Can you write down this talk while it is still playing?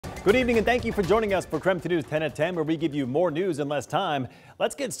Good evening and thank you for joining us for KREM News 10 at 10, where we give you more news in less time.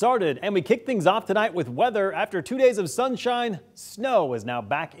 Let's get started, and we kick things off tonight with weather. After 2 days of sunshine, snow is now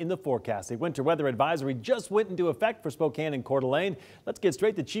back in the forecast. A winter weather advisory just went into effect for Spokane and Coeur d'Alene. Let's get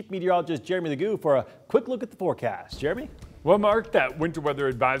straight to Chief Meteorologist Jeremy Legoo for a quick look at the forecast. Jeremy? Well, Mark, that winter weather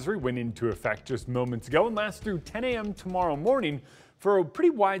advisory went into effect just moments ago and lasts through 10 a.m. tomorrow morning for a pretty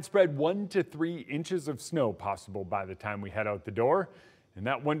widespread 1 to 3 inches of snow possible by the time we head out the door. And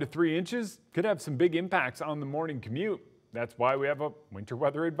that 1 to 3 inches could have some big impacts on the morning commute. That's why we have a winter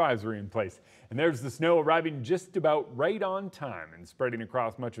weather advisory in place. And there's the snow arriving just about right on time and spreading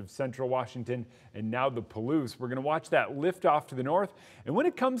across much of central Washington and now the Palouse. We're going to watch that lift off to the north. And when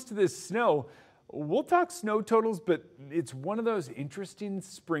it comes to this snow, we'll talk snow totals, but it's one of those interesting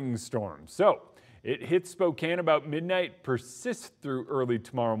spring storms. So it hits Spokane about midnight, persists through early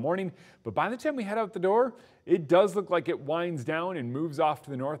tomorrow morning, but by the time we head out the door, it does look like it winds down and moves off to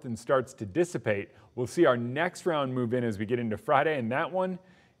the north and starts to dissipate. We'll see our next round move in as we get into Friday, and that one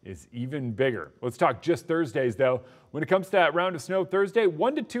is even bigger. Let's talk just Thursdays, though. When it comes to that round of snow Thursday,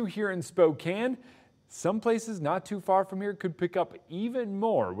 1 to 2 here in Spokane. Some places not too far from here could pick up even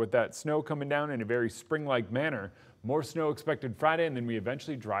more with that snow coming down in a very spring-like manner. More snow expected Friday, and then we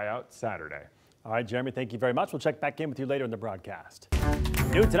eventually dry out Saturday. All right, Jeremy, thank you very much. We'll check back in with you later in the broadcast.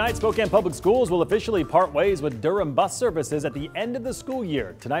 New tonight, Spokane Public Schools will officially part ways with Durham bus services at the end of the school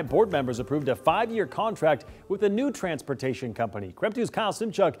year. Tonight, board members approved a 5-year contract with a new transportation company. KREM 2's Kyle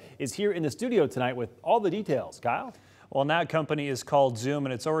Simchuk is here in the studio tonight with all the details. Kyle? Well, and that company is called Zoom,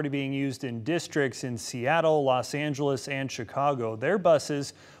 and it's already being used in districts in Seattle, Los Angeles, and Chicago. Their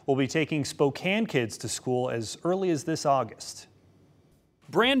buses will be taking Spokane kids to school as early as this August.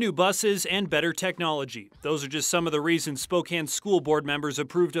 Brand new buses and better technology. Those are just some of the reasons Spokane school board members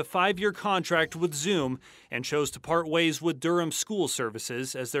approved a 5-year contract with Zoom and chose to part ways with Durham School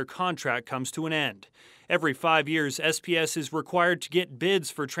Services as their contract comes to an end. Every 5 years, SPS is required to get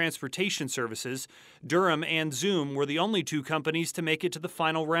bids for transportation services. Durham and Zoom were the only 2 companies to make it to the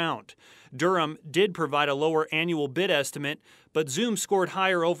final round. Durham did provide a lower annual bid estimate, but Zoom scored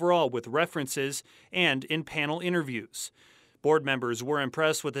higher overall with references and in panel interviews. Board members were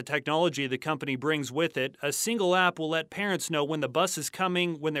impressed with the technology the company brings with it. A single app will let parents know when the bus is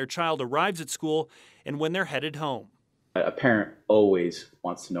coming, when their child arrives at school, and when they're headed home. A parent always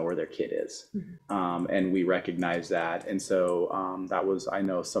wants to know where their kid is, and we recognize that. And so that was, I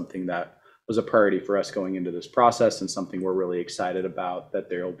know, something that was a priority for us going into this process, and something we're really excited about, that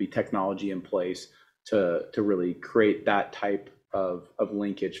there will be technology in place to really create that type of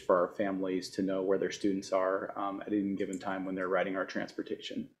linkage for our families to know where their students are at any given time when they're riding our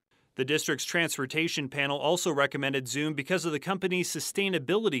transportation. The district's transportation panel also recommended Zoom because of the company's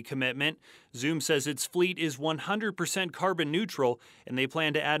sustainability commitment. Zoom says its fleet is 100% carbon neutral, and they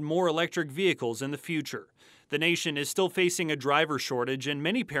plan to add more electric vehicles in the future. The nation is still facing a driver shortage, and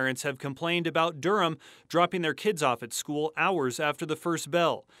many parents have complained about Durham dropping their kids off at school hours after the first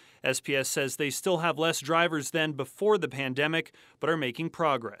bell. SPS says they still have less drivers than before the pandemic, but are making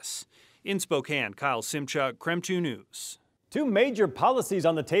progress. In Spokane, Kyle Simchuk, KREM 2 News. 2 major policies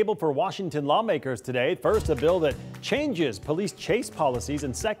on the table for Washington lawmakers today. First, a bill that changes police chase policies,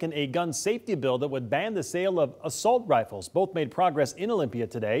 and second, a gun safety bill that would ban the sale of assault rifles. Both made progress in Olympia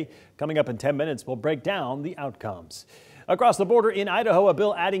today. Coming up in 10 minutes, we'll break down the outcomes. Across the border in Idaho, a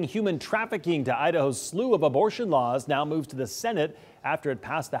bill adding human trafficking to Idaho's slew of abortion laws now moves to the Senate after it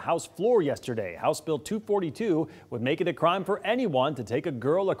passed the House floor yesterday. House Bill 242 would make it a crime for anyone to take a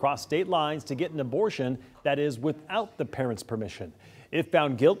girl across state lines to get an abortion, that is, without the parent's permission. If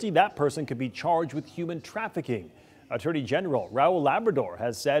found guilty, that person could be charged with human trafficking. Attorney General Raul Labrador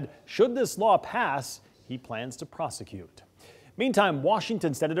has said, should this law pass, he plans to prosecute. Meantime,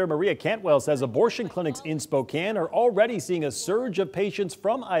 Washington Senator Maria Cantwell says abortion clinics in Spokane are already seeing a surge of patients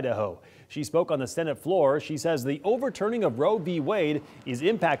from Idaho. She spoke on the Senate floor. She says the overturning of Roe v. Wade is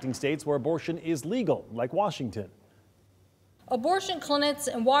impacting states where abortion is legal, like Washington. Abortion clinics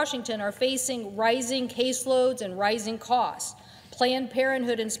in Washington are facing rising caseloads and rising costs. Planned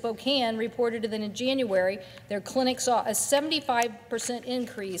Parenthood in Spokane reported that in January, their clinic saw a 75%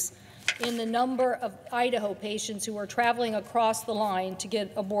 increase in the number of Idaho patients who are traveling across the line to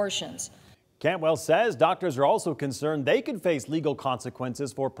get abortions. Cantwell says doctors are also concerned they could face legal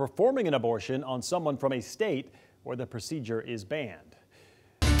consequences for performing an abortion on someone from a state where the procedure is banned.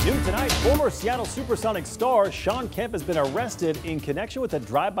 Noon tonight, former Seattle Supersonics star Sean Kemp has been arrested in connection with a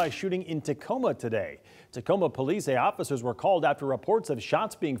drive-by shooting in Tacoma today. Tacoma police say officers were called after reports of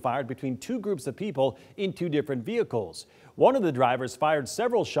shots being fired between two groups of people in two different vehicles. One of the drivers fired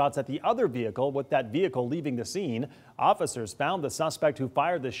several shots at the other vehicle, with that vehicle leaving the scene. Officers found the suspect who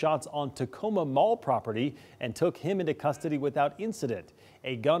fired the shots on Tacoma Mall property and took him into custody without incident.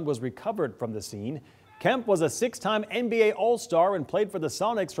 A gun was recovered from the scene. Kemp was a six-time NBA All-Star and played for the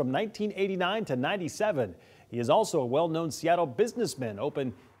Sonics from 1989 to 97. He is also a well-known Seattle businessman,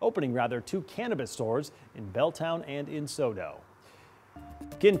 opening two cannabis stores in Belltown and in Sodo.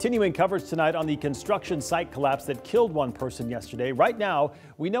 Continuing coverage tonight on the construction site collapse that killed one person yesterday. Right now,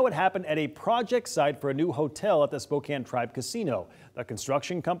 we know it happened at a project site for a new hotel at the Spokane Tribe Casino. The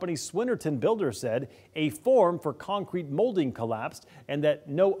construction company Swinnerton Builders said a form for concrete molding collapsed and that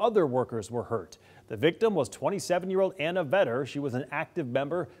no other workers were hurt. The victim was 27-year-old Anna Vetter. She was an active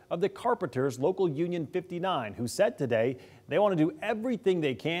member of the Carpenters Local Union 59, who said today they want to do everything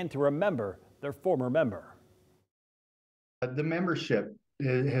they can to remember their former member. The membership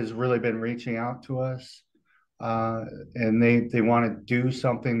has really been reaching out to us, and they want to do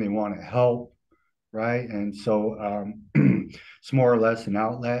something. They want to help, right? And so it's more or less an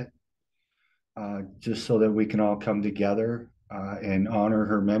outlet, just so that we can all come together and honor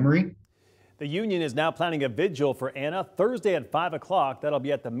her memory. The union is now planning a vigil for Anna Thursday at 5 o'clock. That'll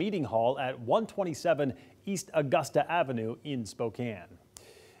be at the meeting hall at 127 East Augusta Avenue in Spokane.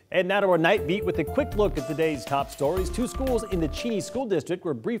 And now to our night beat with a quick look at today's top stories. Two schools in the Cheney School District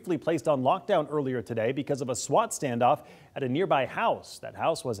were briefly placed on lockdown earlier today because of a SWAT standoff at a nearby house. That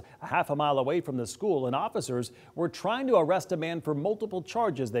house was a half a mile away from the school, and officers were trying to arrest a man for multiple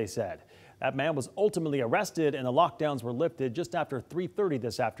charges, they said. That man was ultimately arrested and the lockdowns were lifted just after 3:30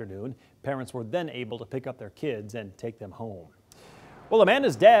 this afternoon. Parents were then able to pick up their kids and take them home. Well, a man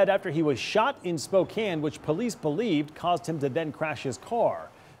is dead after he was shot in Spokane, which police believed caused him to then crash his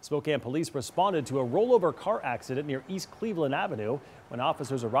car. Spokane police responded to a rollover car accident near East Cleveland Avenue. When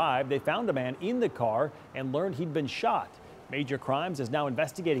officers arrived, they found a man in the car and learned he'd been shot. Major Crimes is now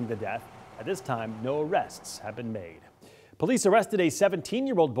investigating the death. At this time, no arrests have been made. Police arrested a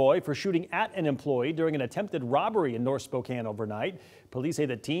 17-year-old boy for shooting at an employee during an attempted robbery in North Spokane overnight. Police say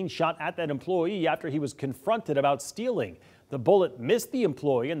the teen shot at that employee after he was confronted about stealing. The bullet missed the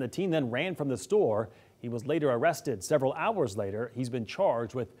employee and the teen then ran from the store. He was later arrested. Several hours later, he's been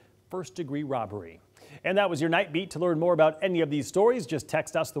charged with first-degree robbery. And that was your Night Beat. To learn more about any of these stories, just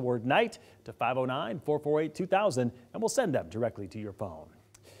text us the word NIGHT to 509-448-2000 and we'll send them directly to your phone.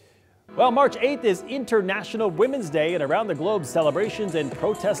 Well, March 8th is International Women's Day, and around the globe, celebrations and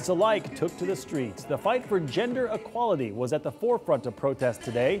protests alike took to the streets. The fight for gender equality was at the forefront of protests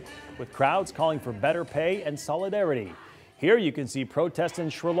today, with crowds calling for better pay and solidarity. Here you can see protests in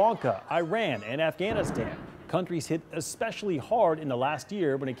Sri Lanka, Iran, and Afghanistan. Countries hit especially hard in the last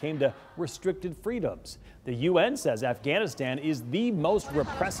year when it came to restricted freedoms. The UN says Afghanistan is the most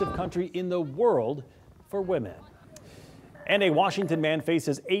repressive country in the world for women. And a Washington man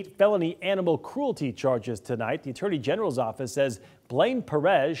faces 8 felony animal cruelty charges tonight. The Attorney General's office says Blaine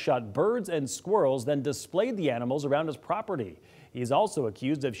Perez shot birds and squirrels, then displayed the animals around his property. He is also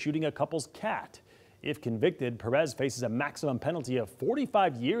accused of shooting a couple's cat. If convicted, Perez faces a maximum penalty of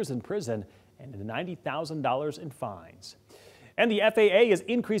 45 years in prison and $90,000 in fines. And the FAA is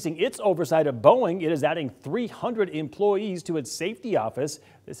increasing its oversight of Boeing. It is adding 300 employees to its safety office.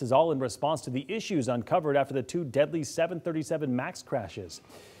 This is all in response to the issues uncovered after the 2 deadly 737 MAX crashes.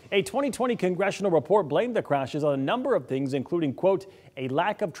 A 2020 congressional report blamed the crashes on a number of things, including, quote, a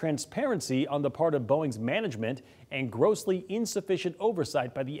lack of transparency on the part of Boeing's management and grossly insufficient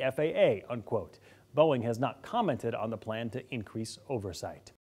oversight by the FAA, unquote. Boeing has not commented on the plan to increase oversight.